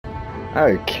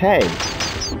Okay.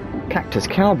 Cactus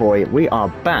Cowboy, we are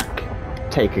back.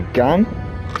 Take a gun,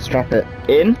 strap it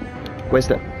in. Where's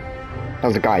the...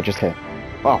 There's a guy just here.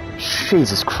 Oh,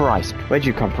 Jesus Christ. Where'd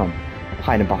you come from?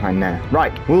 Hiding behind there.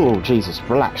 Right. Ooh, Jesus.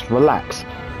 Relax, relax.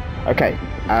 Okay.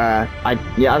 I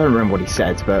don't remember what he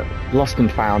said, but lost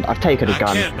and found. I've taken a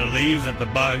gun. I can't believe that the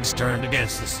bugs turned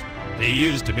against us. They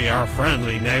used to be our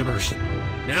friendly neighbors.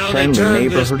 Now they turned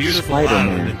this beautiful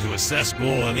island into a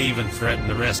cesspool and even threaten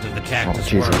the rest of the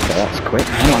cactus world. Oh, Jesus, that's quick.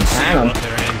 You Hang on, don't see hang on. what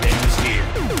their end game is here,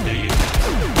 do you?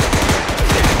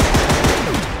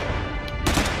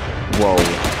 Whoa,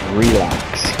 relax.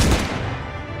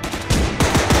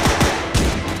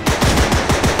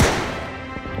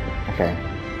 Okay.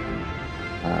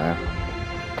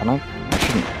 Can I? I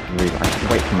shouldn't really. I should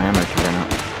wait for my ammo to run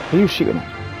out. Who are you shooting at?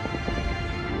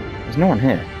 There's no one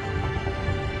here.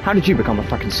 How did you become a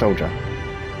fucking soldier?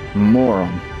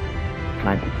 Moron. Can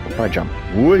I jump?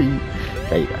 Whee!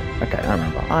 There you go. Okay,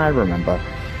 I remember.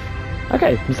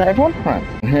 Okay, is that everyone? Right.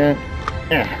 Here.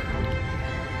 Yeah.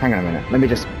 Hang on a minute. Let me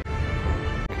just...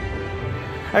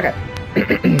 Okay.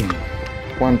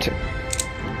 1, 2.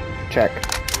 Check.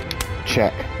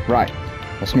 Check. Right.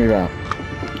 Let's move out.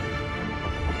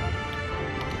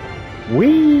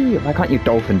 Whee! Why can't you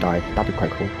dolphin dive? That'd be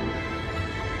quite cool.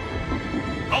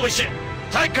 Holy shit!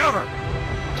 Take cover!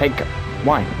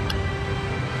 Why?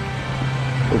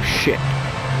 Oh shit.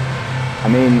 I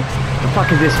mean, the fuck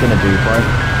is this gonna do, bro?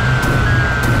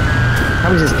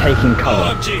 How is this taking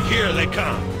cover? OMG, here they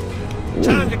come! Ooh.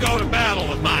 Time to go to battle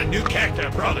with my new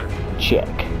cactus brother. Check.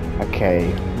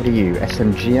 Okay, what are you?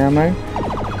 SMG ammo?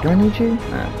 Do I need you?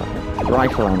 Fuck it.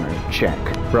 Rifle ammo. Check.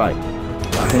 Right.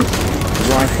 I think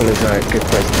the rifle is a good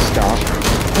place to start.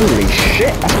 Holy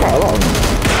shit, that's quite a lot of them.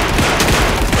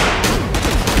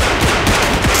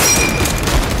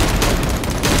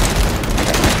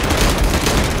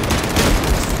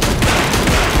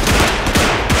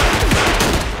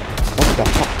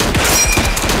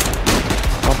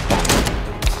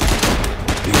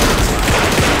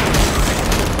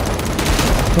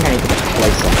 I think I need to get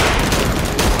closer.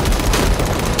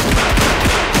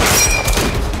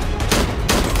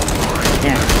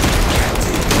 Yeah.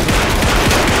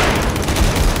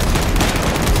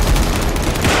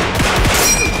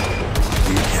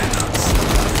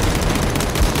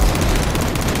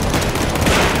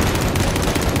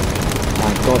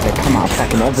 My god, they come out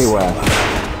fucking everywhere.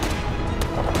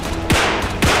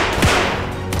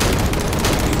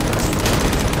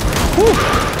 Whew.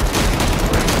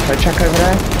 Should I check over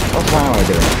there? What's my ammo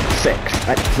doing? 6.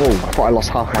 Whoa, I thought I lost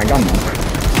half my gun then.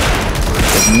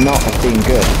 It's not been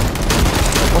good.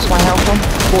 What's my health on?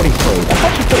 43. That's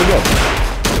actually pretty good.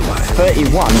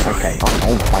 31? Okay.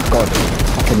 Oh my god.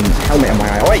 Fucking helmet in my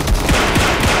eye. Wait!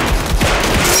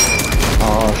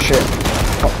 Oh shit.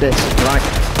 Got this. Right.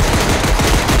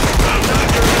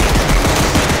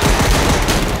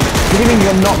 What do you mean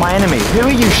you're not my enemy? Who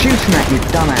are you shooting at, you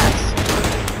dumbass?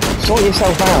 Sort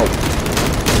yourself out.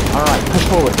 Alright, push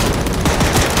forward.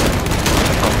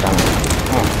 Oh, damn it.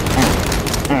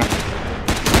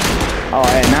 Oh,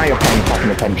 yeah, now you're paying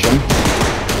fucking attention.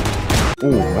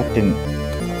 Ooh, that didn't...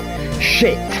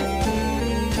 Shit!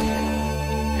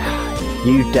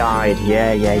 You died.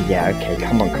 Yeah. Okay,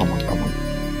 come on.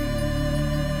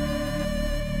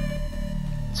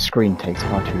 Screen takes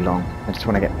far too long. I just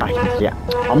want to get back into the...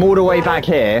 I'm all the way back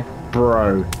here?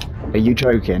 Bro. Are you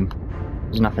joking?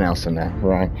 There's nothing else in there.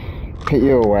 Right. Put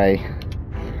you away.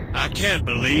 I can't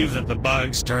believe that the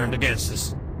bugs turned against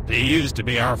us. They used to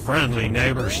be our friendly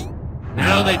neighbors.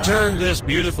 Now they turned this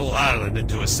beautiful island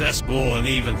into a cesspool and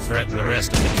even threaten the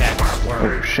rest of the cactus world.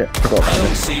 Oh shit, forgot about I don't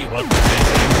this. see what the heck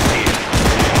is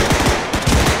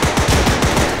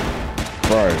here.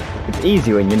 Bro, it's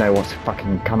easy when you know what's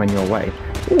fucking coming your way.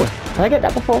 Ooh, did I get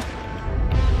that before?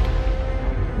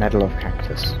 Medal of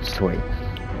Cactus, sweet.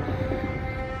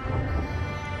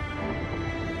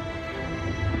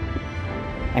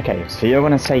 Okay, so you're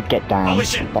gonna say get down,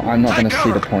 but I'm not gonna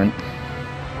see the point.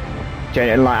 Like,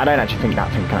 I don't actually think that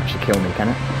thing can actually kill me, can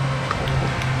it?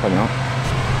 Probably not.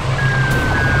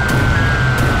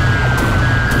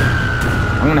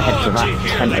 I'm gonna head to that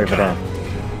tent over there.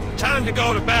 Time to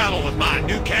go to battle with my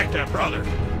new cactus brother.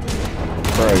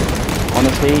 Bro,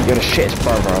 honestly, you're the shittest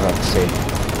brother I've ever seen.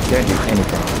 You don't do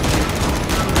anything.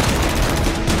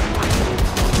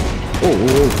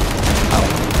 Ooh.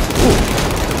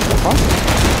 What the fuck?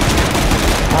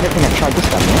 I don't think I've tried this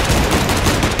gun yet.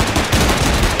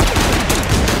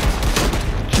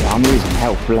 Shit, I'm losing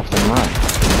health left and right.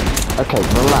 Okay,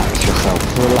 relax yourself,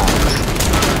 relax.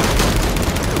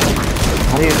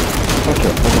 How do you...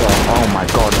 Okay, look at that. Oh my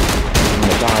god. I'm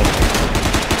gonna die.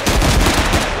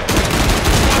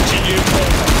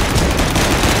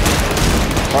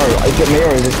 Oh, is it me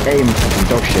or is this aim fucking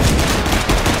dog shit?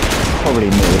 Probably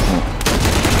me, isn't it?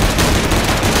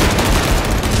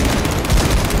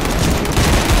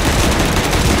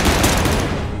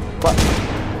 What?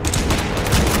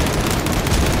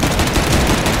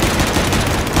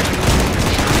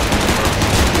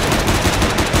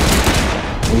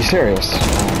 Are you serious? Oh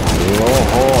my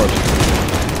lord.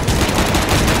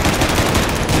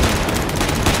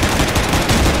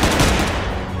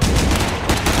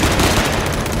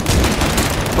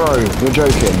 Bro, you're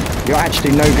joking. You're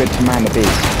actually no good to man the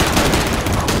beast.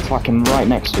 It's fucking right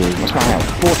next to you. What's my health?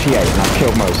 48 and I've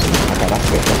killed most of them. Okay, that's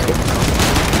good, that's good.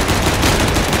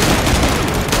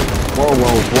 Whoa,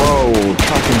 whoa, whoa.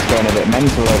 Trucking's going a bit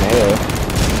mental over here.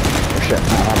 Oh shit.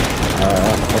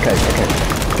 Okay, okay.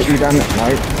 Put you down.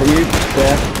 No, put you.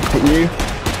 There. Put you.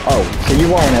 Oh, so you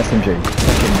are an SMG.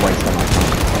 Fucking waste of my time.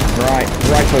 Right,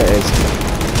 rifle it is.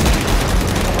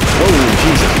 Oh,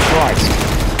 Jesus Christ.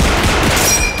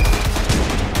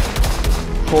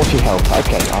 40 health.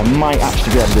 Okay, I might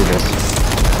actually be able to do this.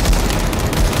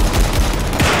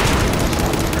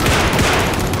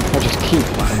 I just keep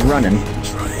running.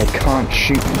 They can't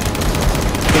shoot me.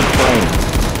 Big brain.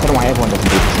 I don't know why everyone doesn't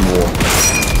do this in war.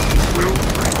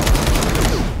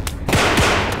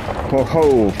 Oh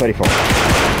ho, 34.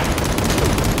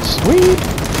 Sweet!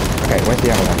 Okay, where's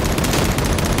the other one?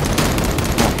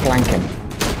 Not flanking.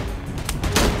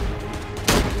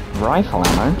 Rifle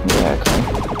ammo? Yeah, okay.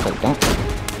 I'll take that.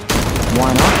 Why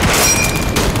not?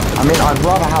 I mean, I'd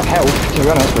rather have health, to be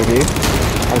honest with you.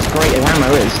 As great as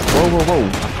ammo is. Whoa, whoa, whoa. I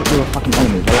thought you were a fucking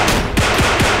enemy. Relax.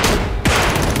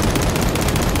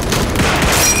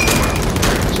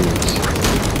 Jeez.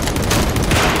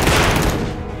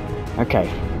 Okay.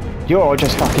 You're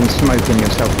just fucking smoking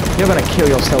yourself. You're gonna kill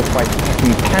yourself by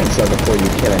fucking cancer before you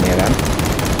kill any of them.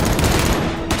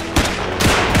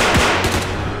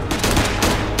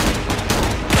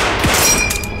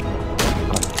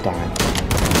 God damn it.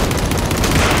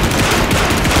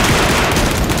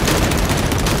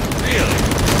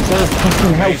 Is there a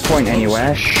fucking health point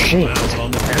anywhere? Shit. How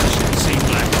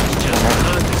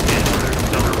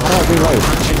do I reload?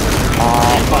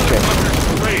 Oh, fuck it.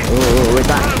 Ooh, with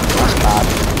that. That's bad.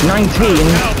 19?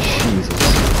 Jesus.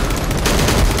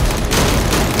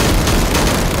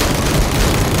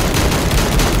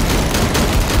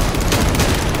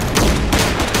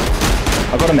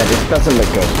 I've got to admit, this doesn't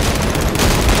look good.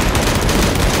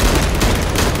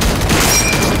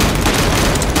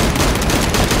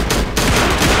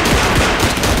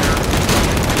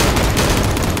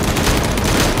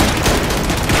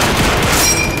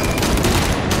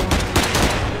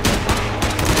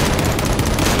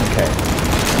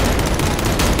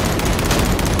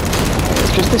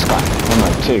 Just this guy. Oh no,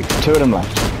 two. Two of them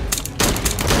left.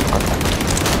 Okay.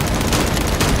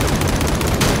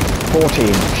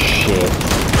 14. Shit.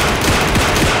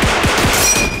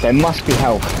 There must be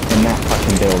health in that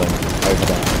fucking building over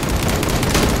there.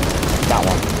 That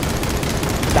one.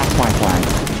 That's my plan.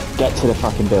 Get to the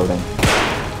fucking building.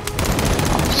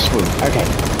 Oh, sweet. Okay.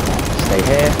 Stay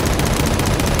here.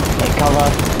 Take cover.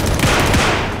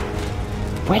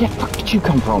 Where the fuck did you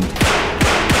come from?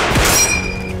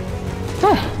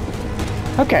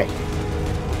 Okay.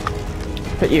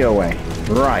 Put you away.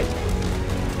 Right.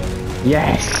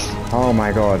 Yes. Oh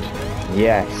my god.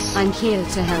 Yes. I'm here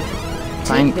to help.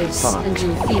 Thank Take this fuck. and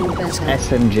you'll feel better.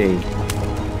 SMG.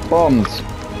 Bombs.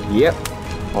 Yep.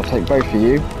 I'll take both of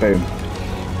you. Boom.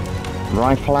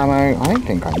 Rifle ammo. I don't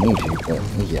think I need you, but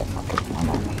yeah, fuck it. Why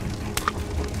not?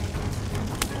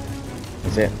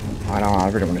 Is it? I don't know. I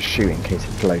really want to shoot in case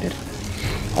it's loaded.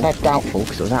 And that's doubtful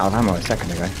because it was out of ammo a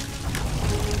second ago.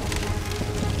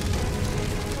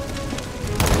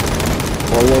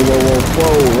 Whoa, whoa, whoa, whoa,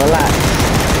 whoa, relax.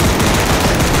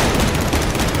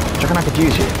 Do you reckon I could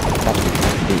use you? That'd be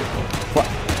fucking deep. What?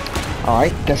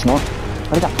 Alright, guess not.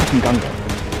 Where did that fucking gun go?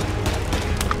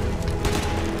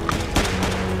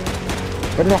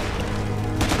 Where did I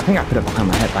think I put it behind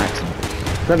my head by accident.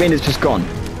 Does that mean it's just gone?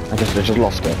 I just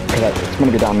lost it. Because it's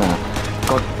going to be down there.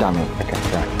 God damn it. Okay,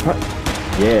 right. What?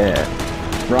 Yeah.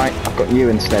 Right, I've got you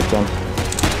instead, John.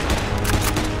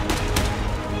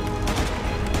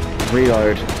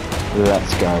 Reload.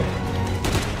 Let's go.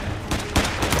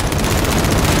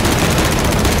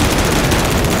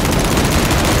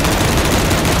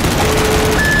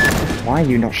 Why are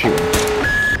you not shooting?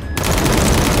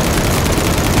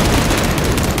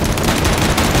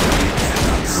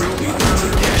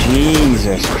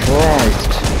 Jesus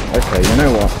Christ. Okay, you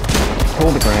know what?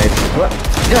 Pull the grenade.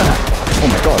 Oh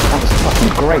my god, that was a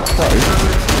fucking great throw. A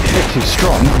bit too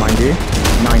strong, mind you.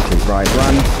 90, right,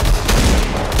 run.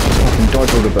 Fucking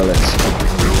dodge all the bullets.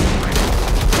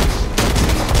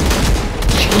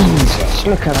 Jesus,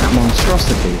 look at that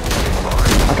monstrosity.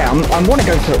 Okay, I want to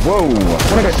go to... Whoa! I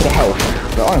want to go to the health,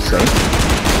 but honestly...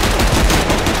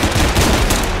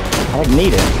 I don't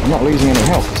need it. I'm not losing any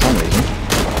health for some reason.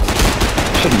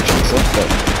 Shouldn't jinx it, but...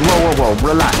 Whoa,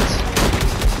 relax.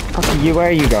 Fuck you, where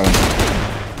are you going?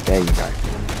 There you go.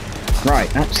 Right,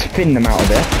 let's thin them out a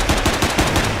bit.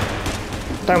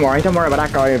 Don't worry about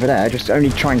that guy over there. Just only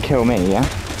try and kill me, yeah?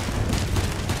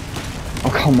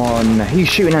 Oh, come on. Who are you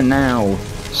shooting at now?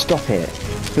 Stop it.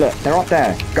 Look, they're up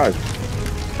there. Go.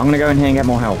 I'm gonna go in here and get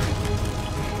more health.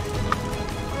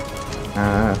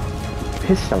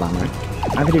 Pistol ammo?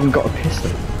 I haven't even got a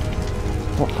pistol.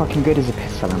 What fucking good is a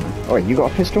pistol ammo? Oh wait, you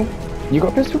got a pistol? You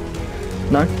got a pistol?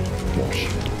 No? Gosh.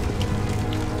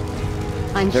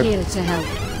 I'm here to help.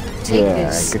 Take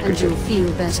this and you'll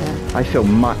feel better. I feel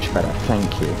much better,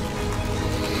 thank you.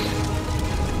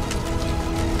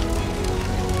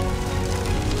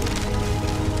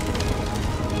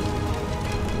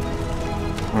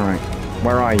 Alright,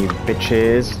 where are you,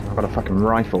 bitches? I've got a fucking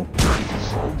rifle.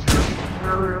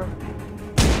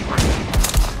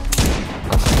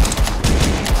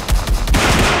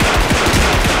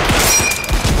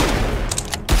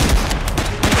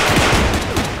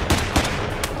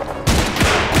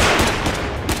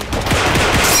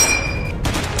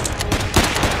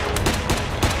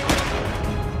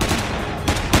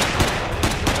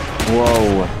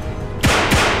 Whoa.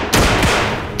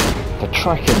 The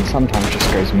tracking sometimes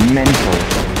just goes mental.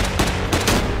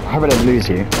 I hope I don't lose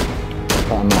you,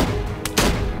 but I'm not.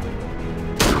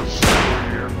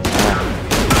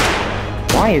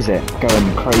 Why is it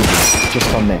going crazy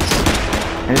just on this?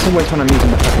 And it's always when I'm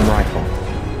using the fucking rifle.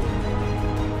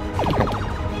 Okay.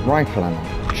 Rifle ammo.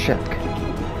 Check.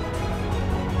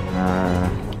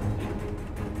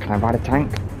 Can I ride a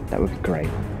tank? That would be great.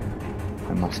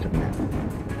 I must admit.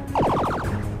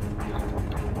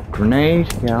 Grenade?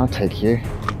 Yeah, I'll take you.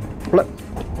 Blip.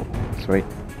 Sweet.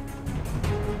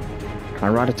 Can I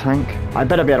ride a tank? I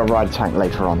better be able to ride a tank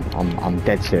later on. I'm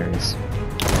dead serious.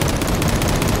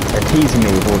 They're teasing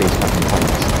me with all these fucking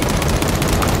tanks.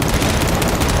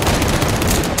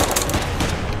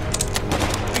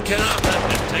 We cannot let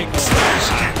them take the slash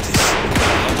cactus. I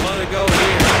want to go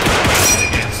here and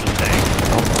get some things.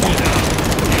 You know,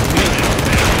 you really don't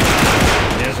think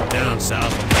desert down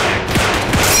south of the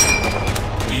cactus.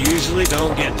 We usually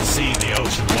don't get to see the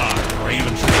ocean water or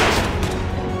even trees.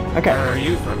 Okay. Where are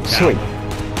you from, Sweet. Cowboy?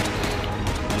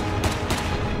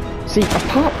 See,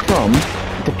 apart from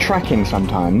the tracking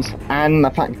sometimes, and the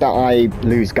fact that I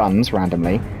lose guns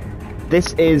randomly,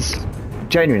 this is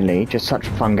genuinely just such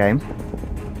a fun game.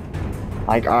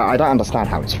 Like, I don't understand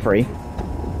how it's free.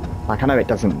 Like, I know it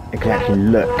doesn't exactly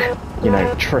look, you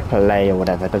know, AAA or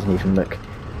whatever, it doesn't even look,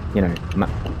 you know,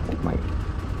 like,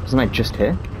 isn't it just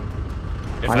here?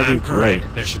 If I'm correct,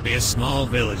 there should be a small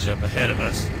village up ahead of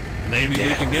us. Maybe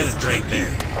we can get a drink there.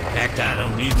 Heck, I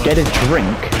don't need much. Get a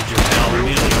drink?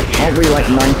 Aren't we like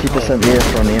 90% rear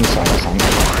on the inside or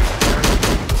something?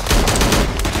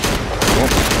 Oh,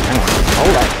 hang on.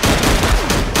 Hold up.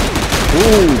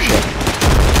 Ooh, shit.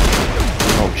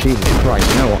 Oh, Jesus Christ.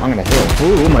 You know what? I'm gonna heal.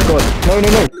 Ooh, oh my god. No.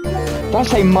 Did I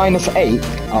say -8?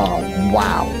 Oh,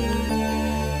 wow.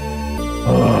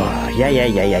 Oh,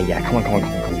 yeah. Come on. I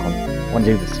want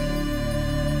to do this.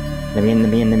 Let me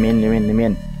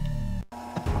in.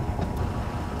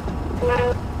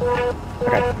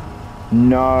 Okay.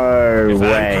 No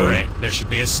way. Correct, there should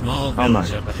be a small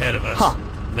village up ahead of us. Huh.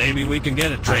 Maybe we can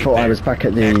get a drink. I thought I was back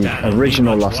at the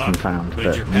original Lost and Found,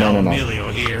 but no.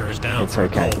 Here is down it's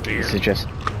okay. This is just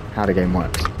how the game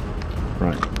works.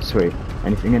 Right, sweet.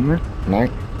 Anything in there? No.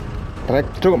 Did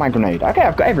I still got my grenade? Okay,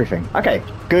 I've got everything. Okay,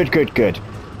 good.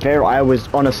 There, I was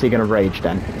honestly gonna rage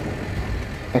then.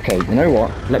 Okay, you know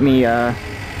what? Let me,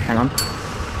 hang on.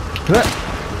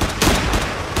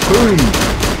 Boom!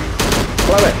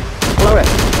 Blow it!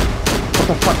 What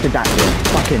the fuck did that do?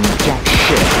 Fucking jack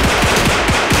shit.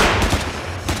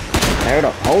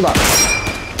 Hold up.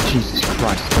 Jesus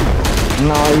Christ.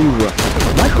 No!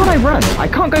 Why can't I run? I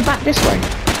can't go back this way.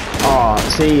 Oh,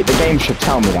 see, the game should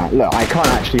tell me that. Look, I can't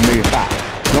actually move back.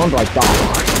 No wonder I died.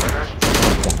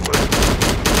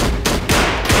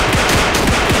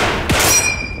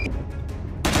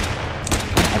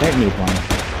 I don't need one.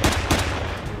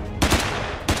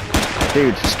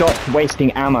 Dude, stop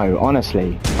wasting ammo,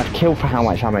 honestly. I'd kill for how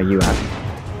much ammo you have.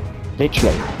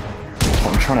 Literally. That's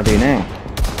what I'm trying to do now.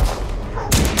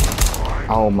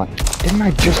 Oh my... Didn't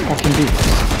I just fucking do this?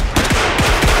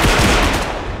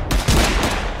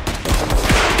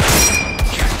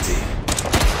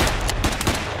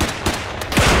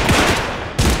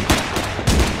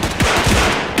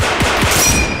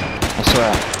 I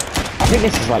swear. I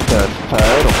think this is like the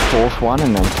third or fourth one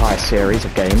in the entire series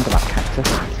of games about Cactus.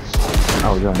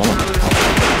 Oh, you're an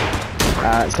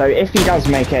enemy. So if he does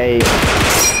make a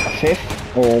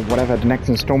fifth, or whatever the next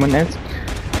installment is,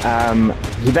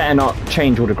 you better not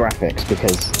change all the graphics,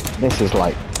 because this is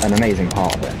like an amazing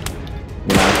part of it.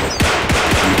 You know?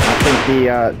 I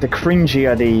think the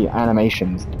cringier the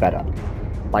animations, the better.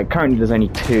 Like currently there's only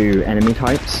 2 enemy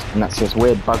types, and that's this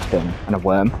weird bug thing and a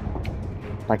worm.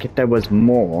 Like if there was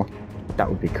more, that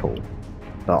would be cool.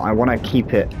 But I want to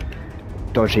keep it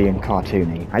dodgy and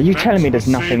cartoony. Are you telling me there's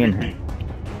nothing in here?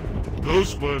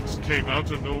 Those words came out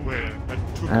of nowhere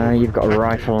and took You've got a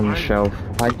rifle on the shelf.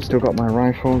 I've still got my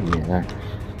rifle? Yeah.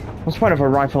 What's the point of a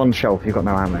rifle on the shelf if you've got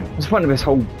no ammo? What's the point of this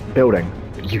whole building?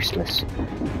 Useless.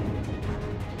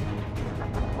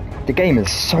 The game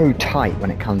is so tight when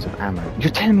it comes with ammo.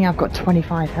 You're telling me I've got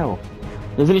 25 health?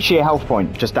 There's literally a health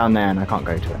point just down there and I can't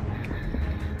go to it.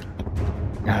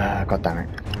 God damn it.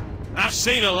 I've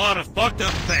seen a lot of fucked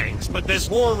up things, but this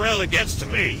war really gets to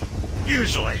me.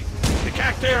 Usually. The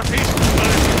cacti are peaceful, but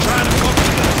if you try to fuck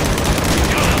with us,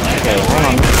 you're gonna let it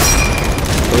rain.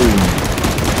 Boom.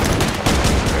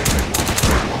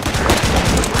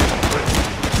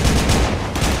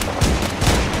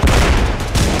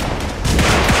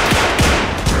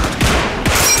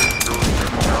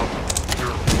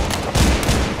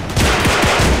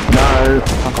 No,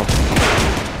 fuck off.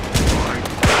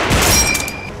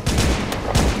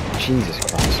 Jesus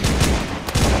Christ.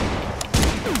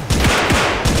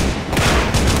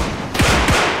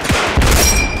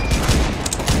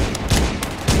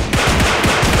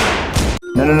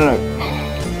 No, no, no, no.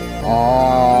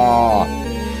 Oh.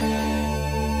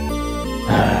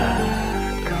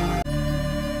 God.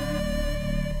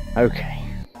 Okay.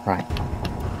 Right.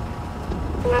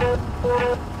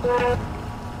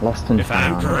 Lost and If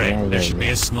I'm found. correct, Yeah, there should be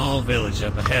a small village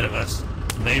up ahead of us.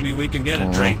 Maybe we can get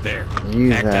a drink there.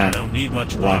 Use Cacti don't need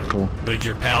much water, rifle. but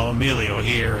your pal Emilio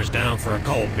here is down for a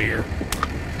cold beer.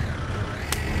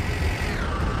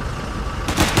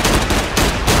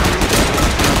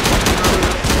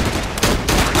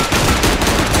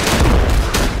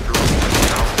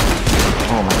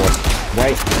 Oh my god.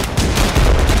 Wait.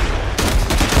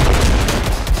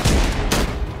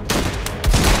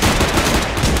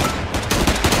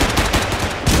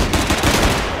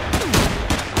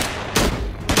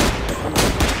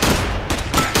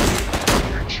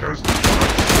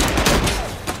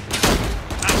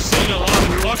 I've seen a lot of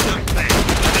fucked up things,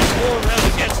 but this war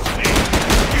really gets to me.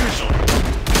 Usually.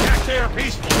 The cacti are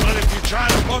peaceful, but if you try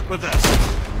to fuck with us,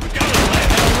 we're gonna let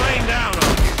hell rain down on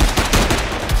you.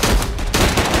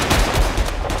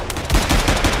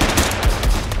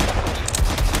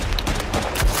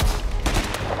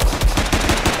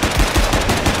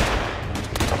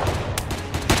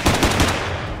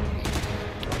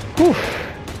 Whew.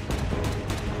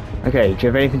 Okay, do you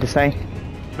have anything to say?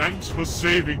 Thanks for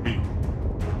saving me.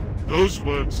 Those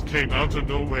words came out of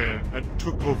nowhere and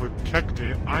took over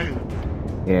Cacti Island.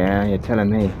 Yeah, you're telling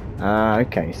me.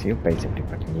 Okay, so you're basically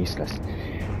fucking useless.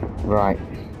 Right.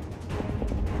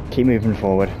 Keep moving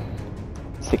forward.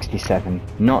 67.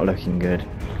 Not looking good.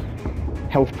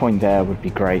 Health point there would be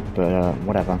great, but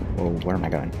whatever. Well, where am I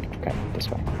going? Okay, this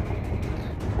way.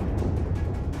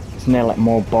 Isn't there like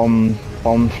more bomb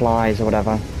flies or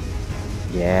whatever?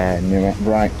 Yeah, knew it.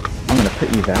 Right. I'm gonna put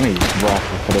you there. I'm gonna use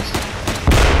rifle for this.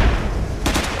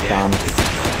 Done.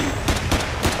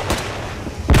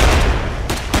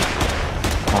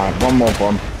 Alright, one more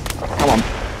bomb. Come on.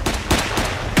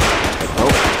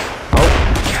 Oh.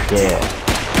 Yeah.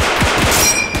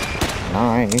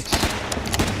 Nice.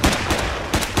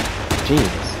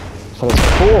 Jesus. So there's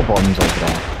 4 bombs over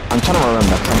there. I'm trying to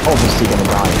remember, because I'm obviously gonna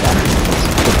die again. It's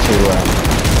good to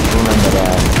remember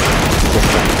this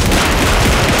thing.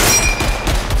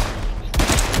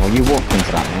 Well, you walked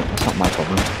into that, mate. That's not my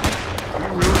problem.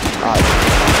 Alright.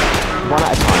 One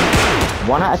at a time.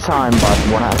 One at a time, bud.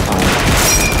 One at a time.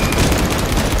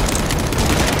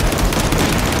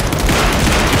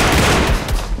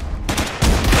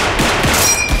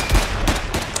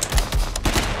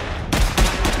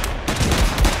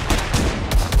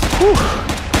 Whew.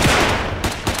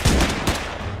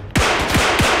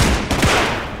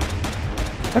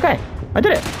 Okay. I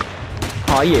did it.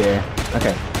 Oh, yeah.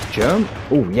 Okay. Jump.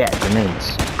 Oh, yeah.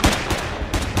 Grenades.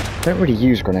 Don't really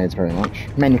use grenades very much.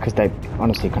 Mainly because they're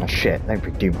honestly kind of shit. They don't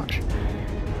really do much.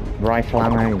 Rifle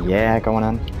ammo. Yeah, go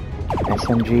on.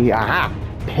 SMG. Aha!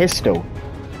 Pistol.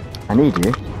 I need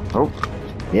you. Oh.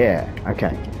 Yeah.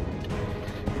 Okay.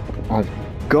 I've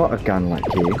got a gun like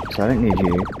you, so I don't need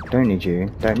you. Don't need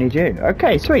you. Don't need you.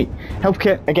 Okay, sweet. Health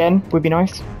kit, again, would be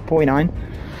nice. 49.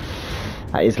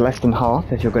 That is less than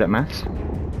half if you're good at maths.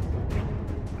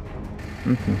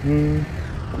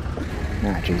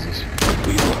 Ah, Jesus.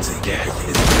 We want to get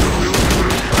his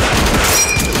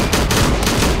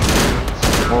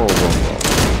Whoa, whoa, whoa.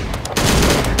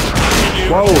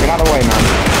 Whoa, get out of the way, man.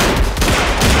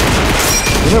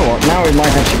 You know what? Now it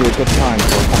might actually be a good time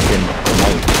for a fucking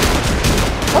grenade.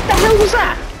 What the hell was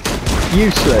that?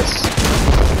 Useless.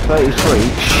 33?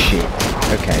 Shit.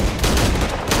 Okay.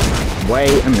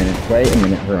 Wait a minute,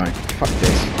 right. Fuck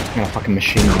this. I'm gonna fucking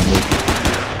machine gun you.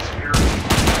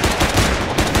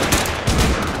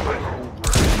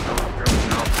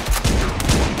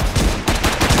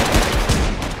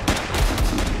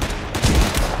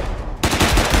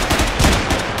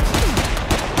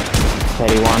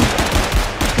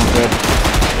 Not good.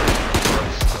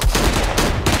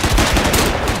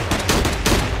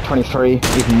 23,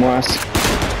 even worse.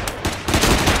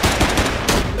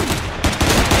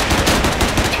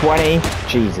 20.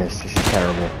 Jesus, this is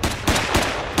terrible.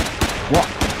 What?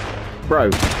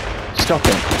 Bro, stop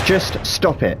it. Just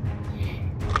stop it.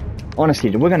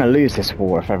 Honestly, we're gonna lose this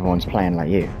war if everyone's playing like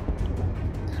you.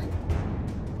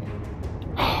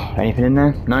 Anything in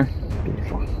there? No?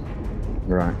 Beautiful.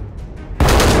 Right.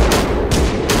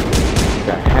 What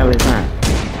the hell is that?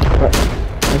 But,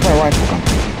 where's my rifle gone?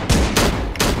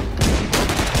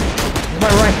 Where's my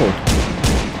rifle?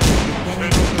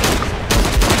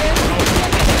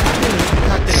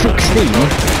 16?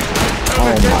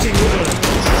 Oh my.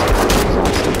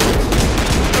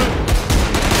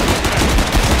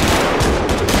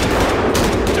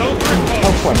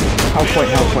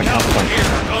 Health point.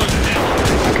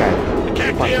 Okay.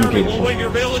 Fucking beautiful.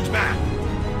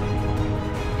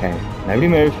 Okay, nobody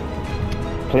move.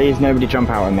 Please, nobody jump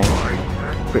out at me.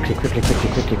 Quickly.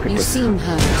 You seem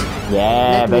hurt.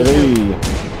 Yeah, baby.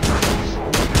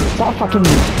 Is that a fucking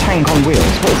tank on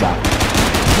wheels? What is that?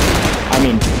 I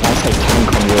mean, I say tank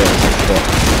on wheels,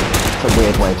 it's a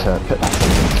weird way to put that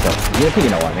sentence, but you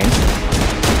know what I mean.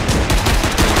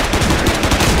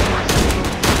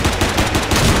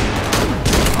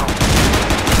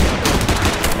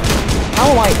 How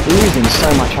am I losing so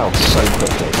much health so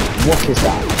quickly? What is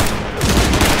that?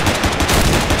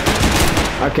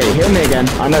 Okay, heal me again.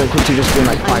 I know it took you just been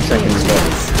like 5 seconds, but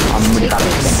I'm really bad at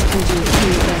this.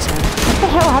 What the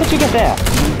hell? How did you get there?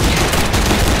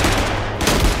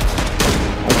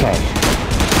 Okay.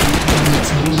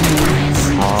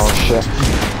 Oh shit.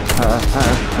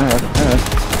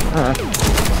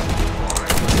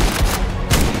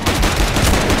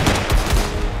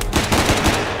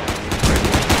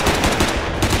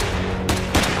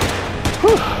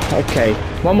 Whew. Okay,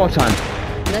 one more time.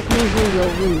 Let me heal your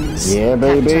wounds. Yeah,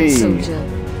 baby. Cactus soldier.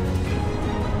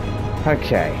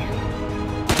 Okay.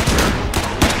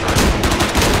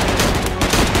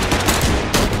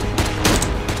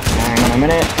 Hang on a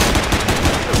minute.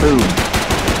 Boom.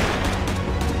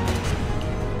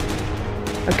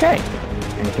 Okay.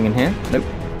 Anything in here? Nope.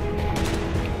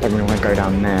 Don't really want to go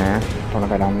down there. Don't want to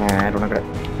go down there. Don't want to go.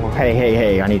 Oh,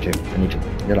 hey! I need you.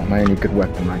 You're like my only good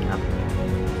weapon right now.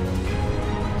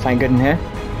 Something good in here?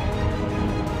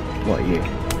 What are you?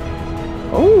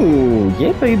 Oh,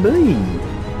 yeah, baby.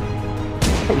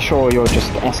 Pretty sure you're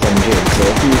just SMG, so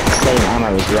if you use the same ammo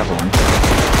as the other one,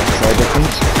 is there a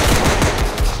difference?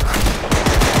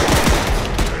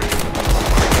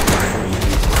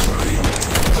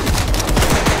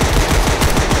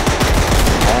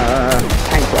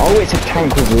 Tank. Oh, it's a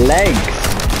tank with legs.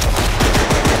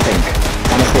 I think.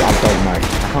 Honestly, I don't know. I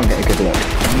can't get a good look. I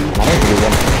don't really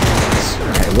want to.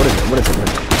 Okay, what is it?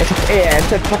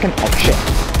 It's a fucking... Oh, shit.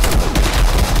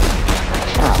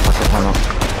 Ah, fuck it, why not?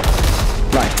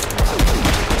 Right.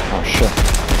 Oh, shit.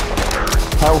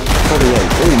 Health 48.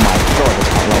 Oh my god,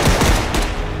 that's quite low.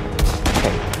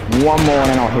 Okay, one more and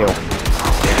then I'll heal.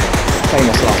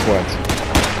 Famous last words.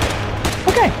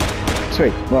 Okay,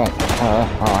 sweet. Right. Oh,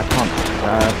 I can't.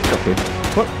 Drop you.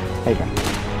 Whoop. There you go.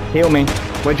 Heal me.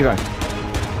 Where'd you go?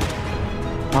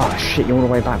 Oh, shit, you're all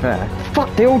the way back there.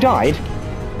 Fuck, they all died?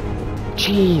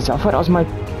 Jeez, I thought that was my...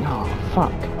 Oh,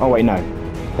 fuck. Oh, wait, no.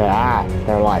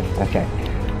 They're alive. Okay.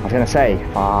 I was gonna say,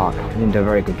 fuck, I didn't do a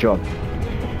very good job.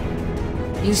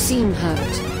 You seem hurt.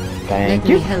 Thank Let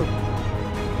you. me help.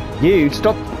 You,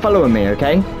 stop following me,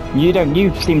 okay? You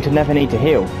seem to never need to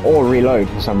heal, or reload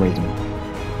for some reason.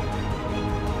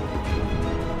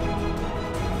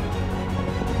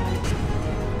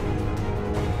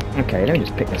 Okay, let me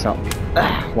just pick this up.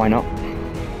 Why not?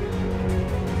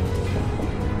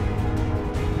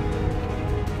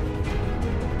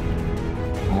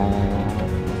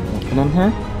 Nothing on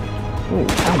here? Ooh,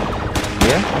 ammo.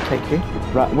 Yeah, I'll take you.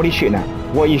 Right, what are you shooting at?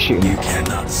 What are you shooting at? You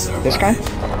cannot survive. This guy?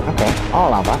 Okay,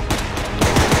 I'll have that.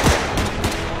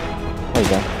 There you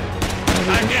go.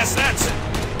 I guess that's it.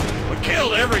 We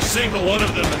killed every single one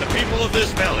of them, and the people of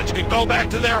this village can go back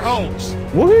to their homes.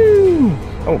 Woohoo!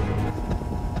 Oh.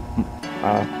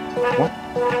 What?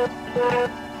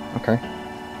 Okay.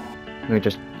 Let me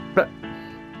just...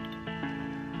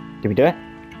 Did we do it?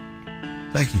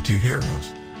 Thank you, two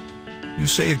heroes. You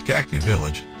saved Cactus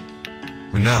Village.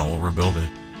 We now will rebuild it.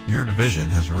 Your division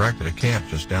has erected a camp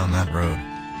just down that road.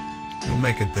 You'll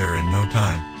make it there in no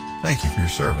time. Thank you for your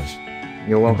service.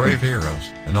 You're welcome. Brave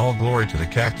heroes, and all glory to the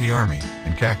Cacti Army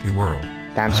and Cacti World.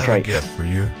 Damn I have straight. a gift for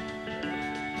you.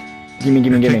 Gimme.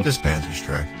 Take this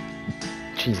Panzerstreck.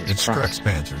 Jesus It's Christ. Streck's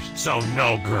Panzers. So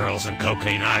no girls and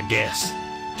cocaine, I guess.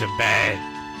 Too bad.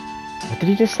 What did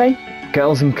he just say?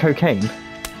 Girls and cocaine?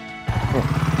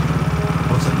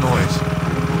 What's that noise?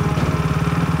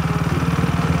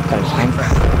 Don't stand.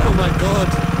 Oh my god.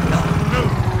 No.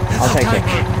 I'll take it.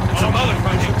 It's a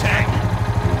motherfucking tank.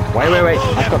 Wait. Blow I've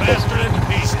that got this. bastard into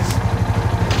pieces.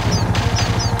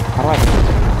 How do I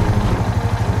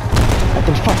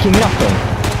did fucking nothing.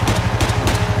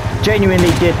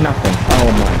 Genuinely did nothing. Oh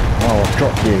my. Oh, I've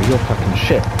dropped you. You're fucking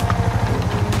shit.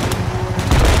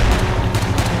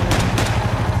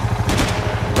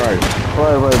 Bro.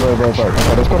 Okay,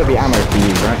 there's got to be ammo for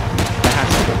you, right? There has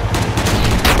to be.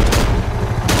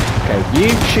 Okay, you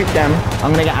shoot them.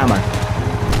 I'm gonna get ammo.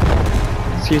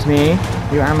 Excuse me.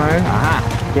 You ammo? Aha.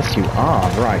 Yes, you are.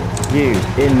 Right. You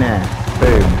in there.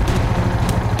 Boom.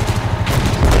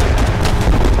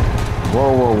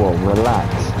 Whoa, relax.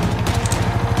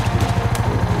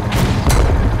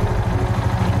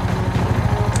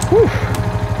 Whew.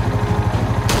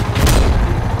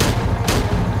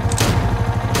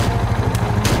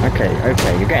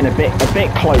 Okay, you're getting a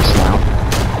bit close now.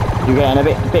 You're getting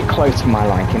a bit close to my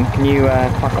liking. Can you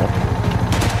fuck off?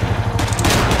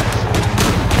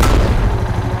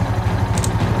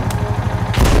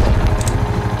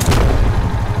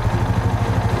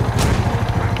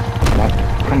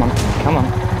 Come on.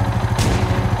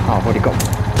 Oh, I've already got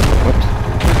one. Whoops.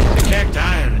 The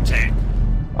cacti in the tank.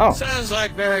 Oh. Sounds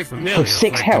like very familiar. Oh, 6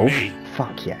 like health? to me.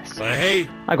 Fuck yes. But hey,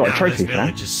 I got a now trophy this for that.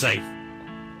 village is safe.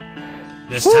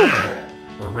 This Whew. time,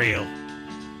 we're real.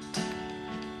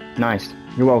 Nice.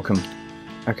 You're welcome.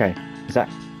 Okay. Is that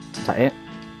it?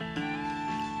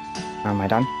 Am I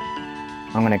done?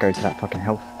 I'm gonna go to that fucking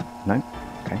health. No?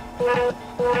 Okay.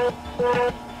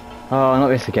 Oh, not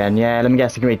this again. Yeah, let me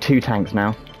guess. There's gonna be 2 tanks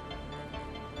now.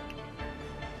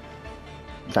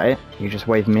 Is that it? You just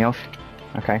waving me off?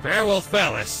 Okay. Farewell,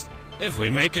 fellas. If we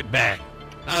make it back,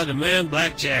 I demand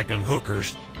blackjack and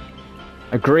hookers.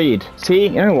 Agreed. See,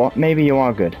 you know what? Maybe you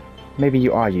are good. Maybe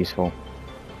you are useful.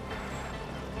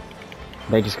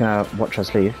 They're just gonna watch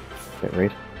us leave. Bit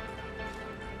rude.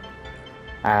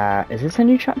 Is this a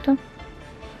new chapter?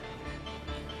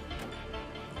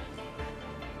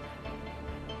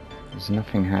 There's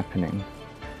nothing happening.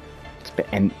 It's a bit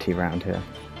empty around here.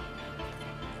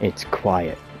 It's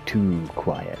quiet. Too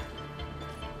quiet.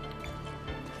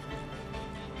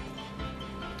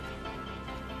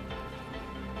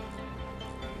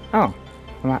 Oh,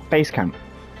 I'm at base camp.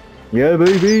 Yeah,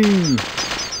 baby!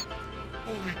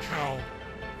 Holy cow.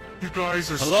 You guys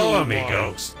are Hello, still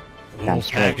amigos. The That's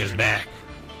Wolfpack right. is back.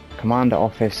 Commander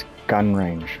office, gun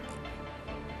range.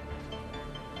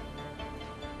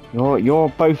 You're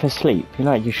both asleep. You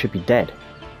like you should be dead.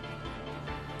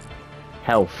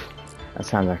 Health. That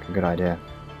sounds like a good idea.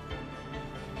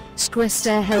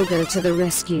 Squister Helga to the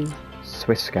rescue.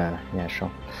 Swisker. Yeah,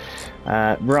 sure.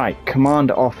 Right,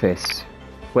 commander office.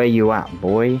 Where you at,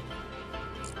 boy?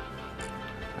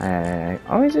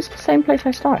 Oh, is this the same place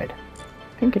I started?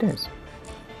 I think it is.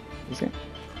 Is it?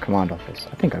 Command office.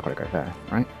 I think I've got to go there,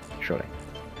 right? Surely.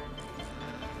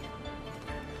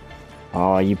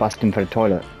 Oh, you busting for the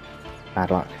toilet.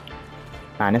 Bad luck.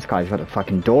 Man, this guy's got the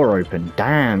fucking door open.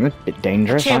 Damn, that's a bit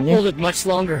dangerous, aren't you? it much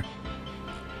longer.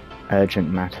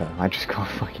 Urgent matter. I just got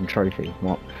a fucking trophy.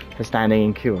 What? For standing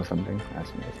in queue or something?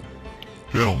 That's amazing.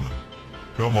 Gentlemen,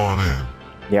 come on in.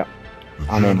 Yep.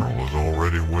 The I'm in. general is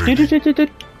already waiting.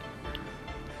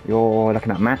 You're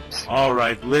looking at maps. All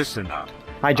right, listen up.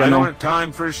 Hi, I General. don't have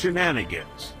time for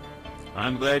shenanigans.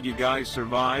 I'm glad you guys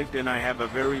survived, and I have a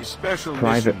very special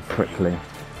Private mission for Prickly. you.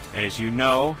 As you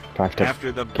know, Do I have to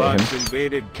after the get bugs him?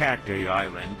 invaded Cacti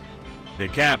Island, the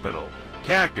capital,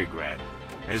 Cactigrad,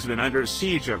 has been under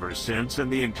siege ever since,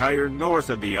 and the entire north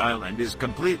of the island is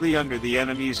completely under the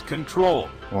enemy's control.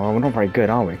 Well, we're not very good,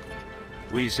 are we?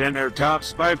 We sent our top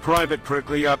spy Private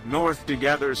Prickly up north to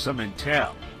gather some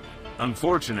intel.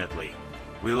 Unfortunately,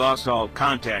 we lost all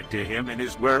contact to him and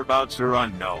his whereabouts are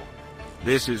unknown.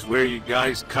 This is where you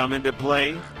guys come into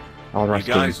play. I'll You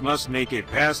rescue guys must make it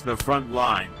past the front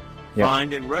line Yep.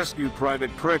 Find and rescue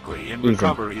Private Prickly and Easy.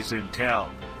 recover his intel.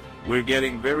 We're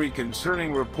getting very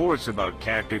concerning reports about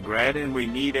Cactigrad, and we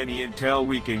need any intel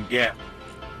we can get.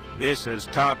 This is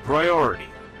top priority.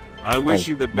 I wish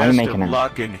you the why are you best of making it?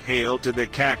 luck and hail to the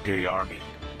Cacti Army.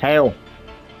 Hail!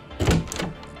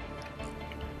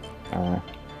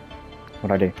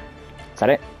 What'd I do? Is that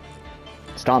it?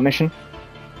 Start mission?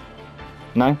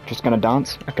 No? Just gonna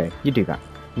dance? Okay, you do that.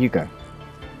 You go.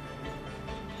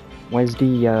 Where's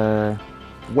the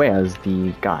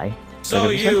guy? So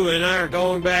you and I are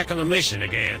going back on a mission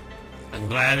again. I'm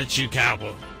glad it's you,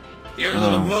 Cowboy. You're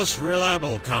the most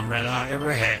reliable comrade I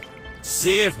ever had.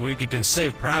 See if we can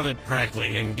save Private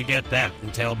Prickly and get that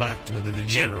intel back to the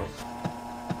general.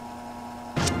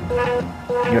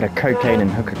 You're the cocaine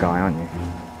and hooker guy, aren't you?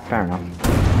 Fair enough.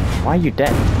 Why are you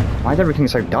dead? Why is everything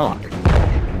so dark?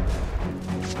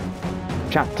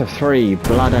 Chapter 3,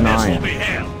 Blood and This will Iron. be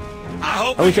hell. I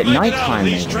hope Oh, we is it can make it out nighttime of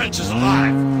these maybe? trenches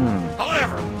alive.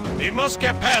 However, we must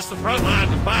get past the front line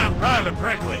to find Private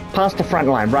Prickly. Past the front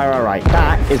line, right.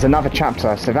 That is another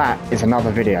chapter, so that is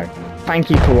another video. Thank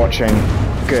you for watching.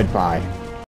 Goodbye.